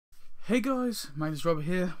Hey guys, Magnus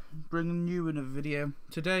here, bringing you another video.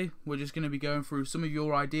 Today we're just going to be going through some of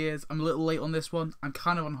your ideas. I'm a little late on this one. I'm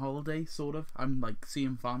kind of on holiday, sort of. I'm like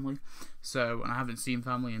seeing family, and I haven't seen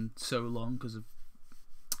family in so long because of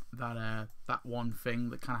that one thing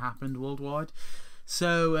that kind of happened worldwide.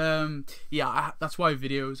 So yeah, that's why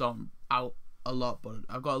videos aren't out a lot, but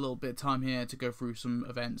I've got a little bit of time here to go through some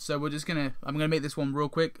events. So I'm gonna make this one real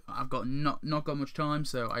quick. I've got not got much time,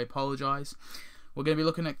 so I apologize. We're going to be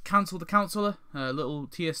looking at Cancel the Counsellor, a little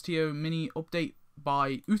TSTO mini update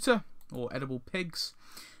by Uta, or Edible Pigs.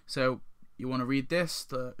 So you want to read this.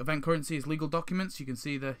 The event currency is legal documents. You can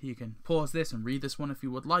see that you can pause this and read this one if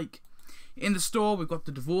you would like. In the store, we've got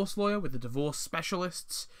the divorce lawyer with the divorce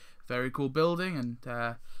specialists. Very cool building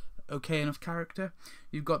and okay enough character.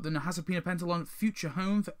 You've got the Nahasapina Pentalon future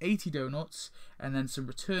home for 80 donuts, and then some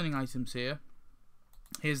returning items here.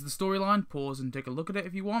 Here's the storyline. Pause and take a look at it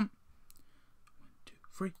if you want.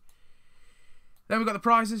 Free. Then we've got the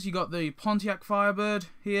prizes. You got the Pontiac Firebird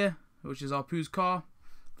here, which is our Pooh's car.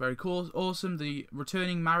 Very cool, awesome. The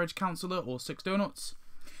returning marriage counselor, or 6 donuts.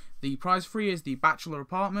 The prize free is the bachelor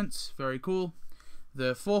apartments. Very cool.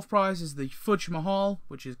 The fourth prize is the Fudge Mahal,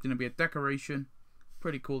 which is going to be a decoration.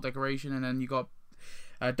 Pretty cool decoration. And then you got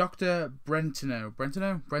Dr.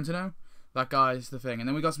 Brentano. That guy's the thing. And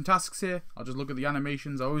then we got some tasks here. I'll just look at the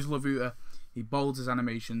animations. I always love Uta. He bolds his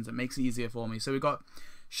animations. It makes it easier for me. So we got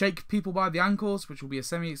Shake People by the Ankles, which will be a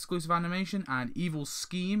semi-exclusive animation, and Evil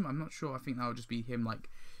Scheme. I'm not sure. I think that would just be him like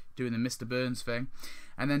doing the Mr. Burns thing.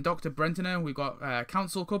 And then Dr. Brentano, we've got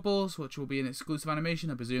Council Couples, which will be an exclusive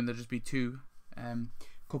animation. I presume there'll just be 2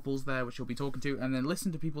 couples there, which you'll be talking to. And then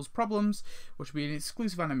Listen to People's Problems, which will be an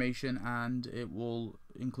exclusive animation, and it will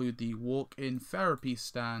include the walk-in therapy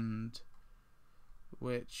stand,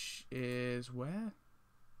 which is where?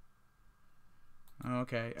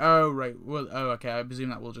 Okay. Oh, right. Well, okay. I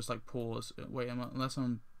presume that will just like pause. Wait, unless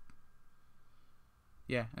I'm...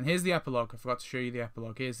 Yeah, and here's the epilogue. I forgot to show you the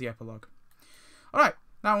epilogue. Here's the epilogue. Alright,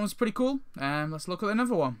 that one's pretty cool. Let's look at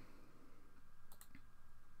another one.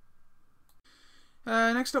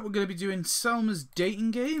 Next up, we're going to be doing Selma's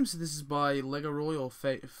Dating Games. This is by Lego Roy, or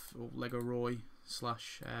Lego Roy /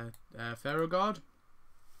 Ferrogard.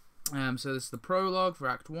 So this is the prologue for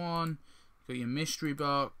Act 1. You got your mystery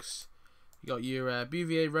box. You got your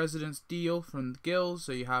Bouvier residence deal from the Guilds,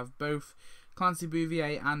 so you have both Clancy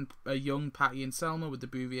Bouvier and a young Patty and Selma with the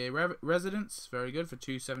Bouvier residence. Very good for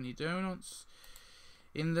 270 donuts.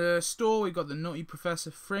 In the store, we've got the Nutty Professor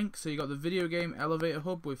Frink, so you got the video game elevator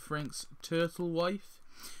hub with Frink's turtle wife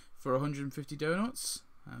for 150 donuts.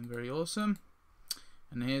 Very awesome.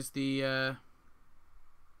 And here's the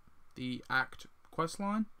Act quest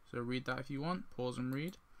line, so read that if you want. Pause and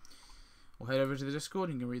read. We'll head over to the Discord,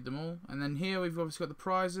 you can read them all. And then here we've obviously got the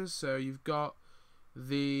prizes. So you've got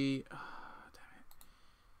the... damn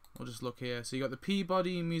it. We'll just look here. So you got the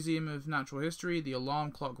Peabody Museum of Natural History, the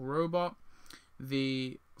Alarm Clock Robot,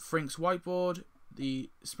 the Frink's Whiteboard, the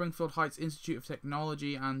Springfield Heights Institute of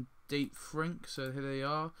Technology, and Date Frink. So here they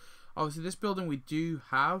are. Obviously this building we do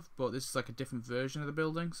have, but this is like a different version of the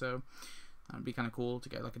building. So that'd be kind of cool to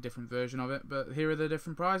get like a different version of it. But here are the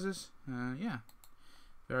different prizes. Yeah.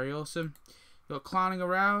 Very awesome. You got Clowning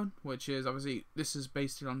Around, which is obviously this is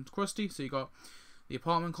based on Krusty. So you got the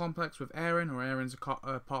apartment complex with Aaron, or Aaron's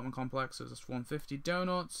apartment complex. So that's 150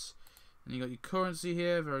 donuts. And you got your currency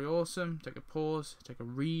here. Very awesome. Take a pause. Take a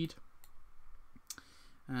read.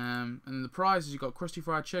 And then the prizes, you got Krusty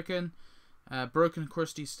Fried Chicken, Broken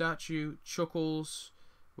Krusty Statue, Chuckles,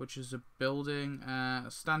 which is a building,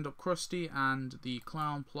 Stand Up Krusty, and the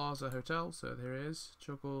Clown Plaza Hotel. So there it is.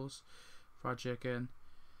 Chuckles, Fried Chicken,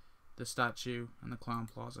 the statue, and the Clown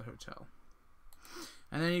Plaza Hotel.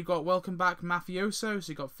 And then you've got Welcome Back Mafioso.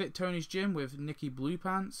 So you've got Fit Tony's Gym with Nikki Blue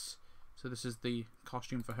Pants. So this is the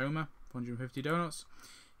costume for Homer. 150 donuts.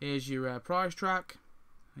 Here's your prize track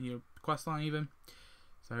and your quest line even.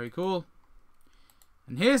 Very cool.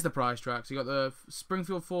 And here's the prize track. So you got the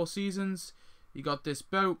Springfield Four Seasons. You got this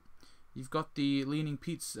boat. You've got the Leaning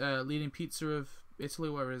Pizza of Italy.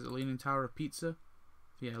 Where is it? Leaning Tower of Pizza.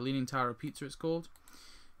 Yeah, Leaning Tower of Pizza it's called.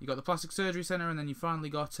 You got the Plastic Surgery Center, and then you finally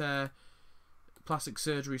got Plastic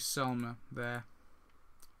Surgery Selma there.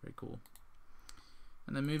 Very cool.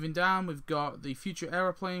 And then moving down, we've got the Future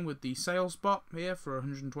Aeroplane with the Sales Bot here for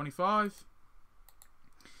 125.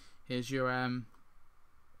 Here's your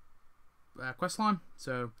quest line.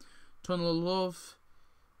 So, Tunnel of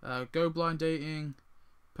Love, Go Blind Dating,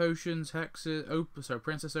 Potions, Hexes,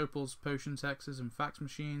 Princess Opal's Potions, Hexes, and Fax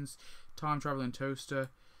Machines, Time Traveling Toaster,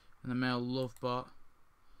 and the Male Love Bot.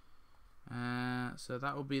 So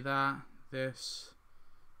that will be that, this,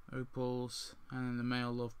 Opals, and then the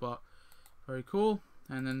Male Love Bot. Very cool.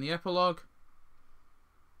 And then the epilogue.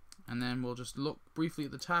 And then we'll just look briefly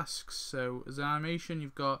at the tasks. So as an animation,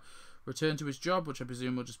 you've got return to his job, which I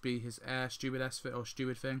presume will just be his stupid fit or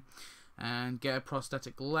stupid thing. And get a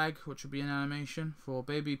prosthetic leg, which will be an animation for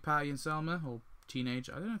baby Patty and Selma, or teenage.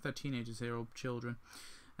 I don't know if they're teenagers here or children.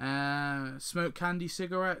 Smoke candy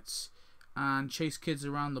cigarettes and chase kids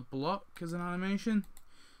around the block as an animation.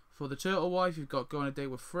 For the turtle wife, you've got go on a date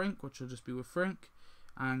with Frink, which will just be with Frink,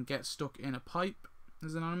 and get stuck in a pipe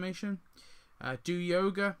as an animation. Do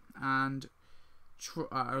yoga and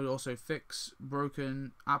also fix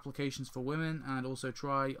broken applications for women, and also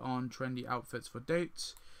try on trendy outfits for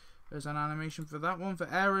dates. There's an animation for that one. For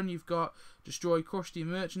Aaron, you've got destroy Krusty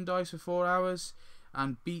merchandise for 4 hours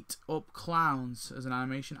and beat up clowns as an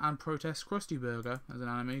animation, and protest Krusty Burger as an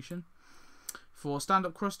animation. For Stand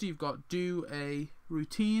Up Krusty, you've got do a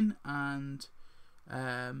routine and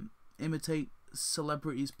imitate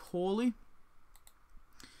celebrities poorly.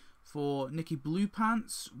 For Nicky Blue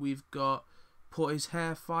Pants, we've got put his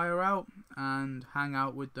hair fire out and hang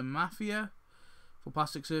out with the mafia. For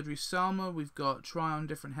Plastic Surgery Selma, we've got try on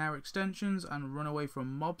different hair extensions and run away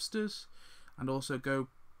from mobsters, and also go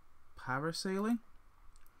parasailing.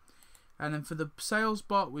 And then for the sales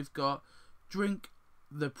bot, we've got drink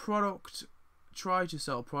the product, try to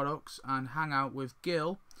sell products, and hang out with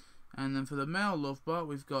Gil. And then for the male love bot,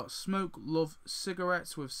 we've got smoke love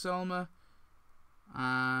cigarettes with Selma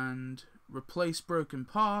and replace broken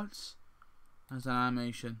parts as an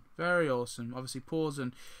animation. Very awesome. Obviously pause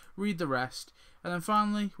and read the rest. And then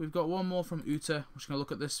finally, we've got one more from Uta. We're just going to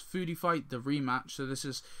look at this Foodie Fight, the rematch. So this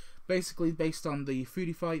is basically based on the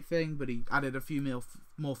Foodie Fight thing, but he added a few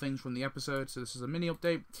more things from the episode. So this is a mini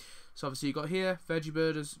update. So obviously you got here, veggie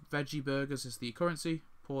burgers is the currency.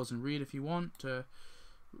 Pause and read if you want to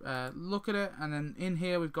look at it. And then in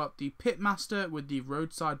here we've got the Pitmaster with the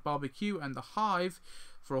roadside barbecue and the Hive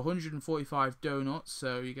for 145 donuts,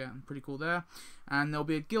 so you get pretty cool there. And there'll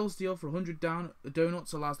be a Gills deal for 100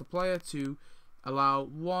 donuts, allows the player to allow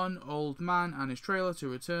one old man and his trailer to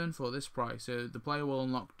return for this price. So the player will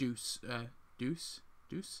unlock Deuce, and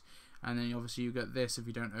then obviously you get this if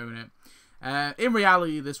you don't own it. In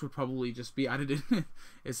reality, this would probably just be added in.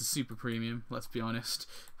 It's a super premium, let's be honest.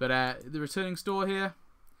 But the returning store here,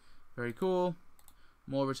 very cool.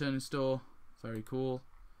 More returning store, very cool.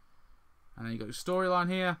 And then you got your storyline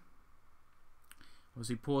here.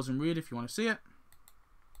 Obviously pause and read if you want to see it.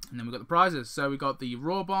 And then we've got the prizes. So we got the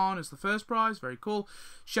Raw Barn as the first prize, very cool.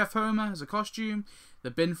 Chef Homer as a costume. The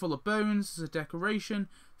Bin Full of Bones as a decoration.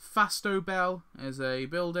 Fasto Bell as a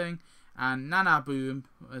building. And Nana Boom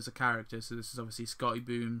as a character. So this is obviously Scotty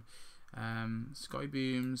Boom. Scotty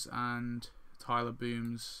Boom's and Tyler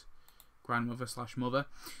Boom's grandmother / mother.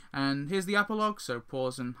 And here's the epilogue, so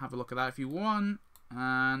pause and have a look at that if you want.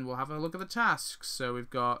 And we'll have a look at the tasks. So we've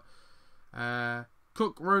got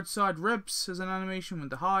cook roadside ribs as an animation with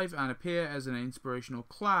the Hive, and appear as an inspirational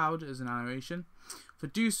cloud as an animation. For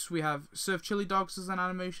Deuce, we have serve chili dogs as an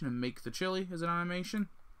animation and make the chili as an animation.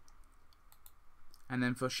 And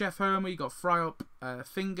then for Chef Homer, you got fry up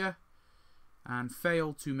finger and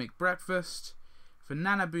fail to make breakfast. For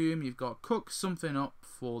Nana Boom, you've got cook something up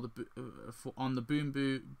for the on the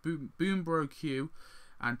Boom Bro queue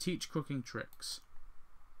and teach cooking tricks.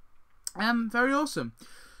 Very awesome.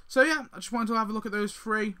 So yeah, I just wanted to have a look at those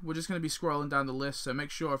three. We're just going to be scrolling down the list, so make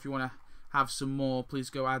sure if you want to have some more, please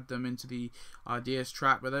go add them into the ideas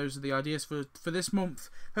track. But those are the ideas for this month.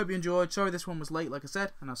 Hope you enjoyed. Sorry this one was late, like I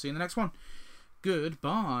said, and I'll see you in the next one.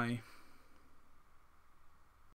 Goodbye.